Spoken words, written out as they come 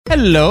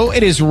Hello,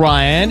 it is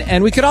Ryan,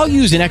 and we could all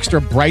use an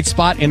extra bright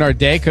spot in our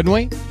day, couldn't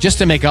we? Just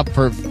to make up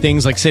for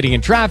things like sitting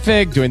in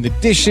traffic, doing the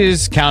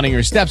dishes, counting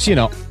your steps, you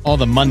know, all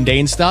the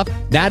mundane stuff.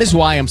 That is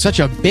why I'm such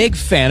a big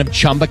fan of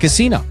Chumba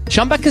Casino.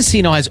 Chumba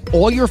Casino has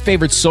all your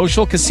favorite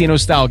social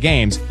casino-style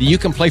games that you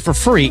can play for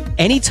free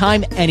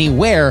anytime,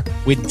 anywhere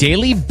with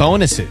daily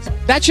bonuses.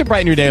 That should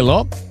brighten your day a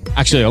little.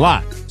 Actually, a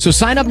lot. So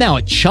sign up now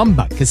at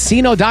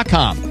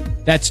ChumbaCasino.com.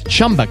 That's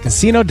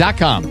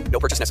ChumbaCasino.com. No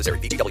purchase necessary.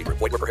 VGW Group.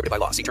 Void where prohibited by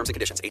law. See terms and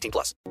conditions.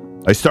 18+.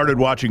 I started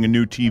watching a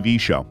new TV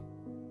show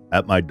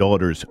at my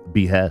daughter's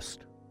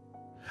behest.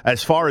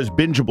 As far as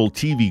bingeable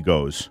TV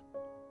goes,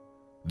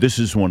 this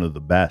is one of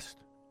the best.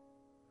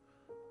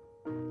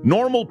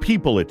 Normal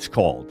People, it's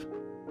called.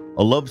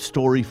 A love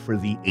story for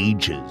the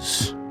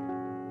ages.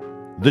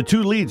 The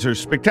two leads are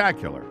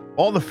spectacular.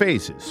 All the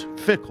faces,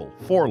 fickle,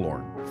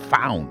 forlorn,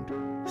 found,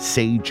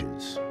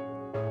 sages.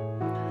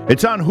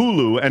 It's on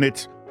Hulu, and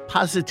it's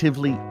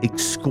positively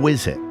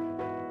exquisite.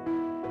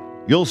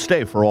 You'll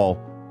stay for all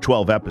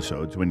 12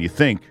 episodes when you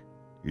think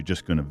you're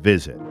just going to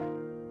visit.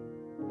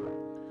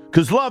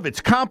 Because love,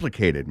 it's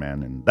complicated,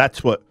 man, and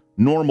that's what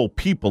Normal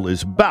People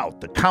is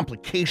about. The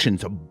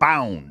complications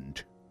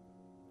abound.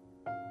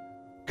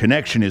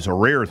 Connection is a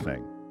rare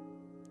thing,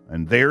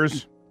 and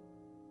theirs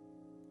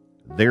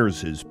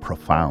is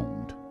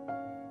profound.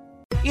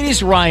 It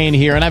is Ryan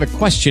here, and I have a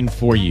question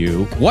for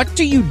you. What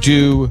do you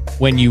do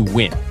when you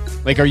win?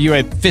 Like, are you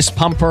a fist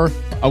pumper,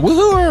 a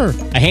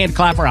woohooer, a hand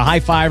clapper, a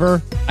high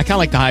fiver? I kind of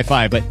like the high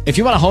five, but if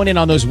you want to hone in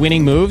on those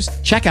winning moves,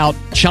 check out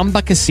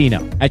Chumba Casino.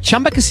 At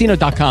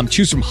ChumbaCasino.com,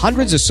 choose from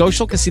hundreds of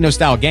social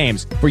casino-style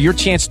games for your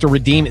chance to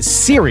redeem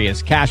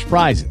serious cash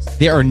prizes.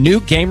 There are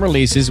new game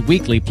releases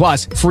weekly,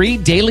 plus free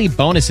daily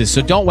bonuses,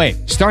 so don't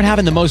wait. Start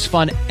having the most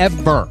fun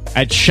ever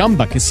at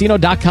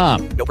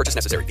ChumbaCasino.com. No purchase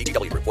necessary.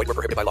 VGW Group. Void where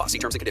prohibited by law. See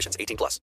terms and conditions. 18+.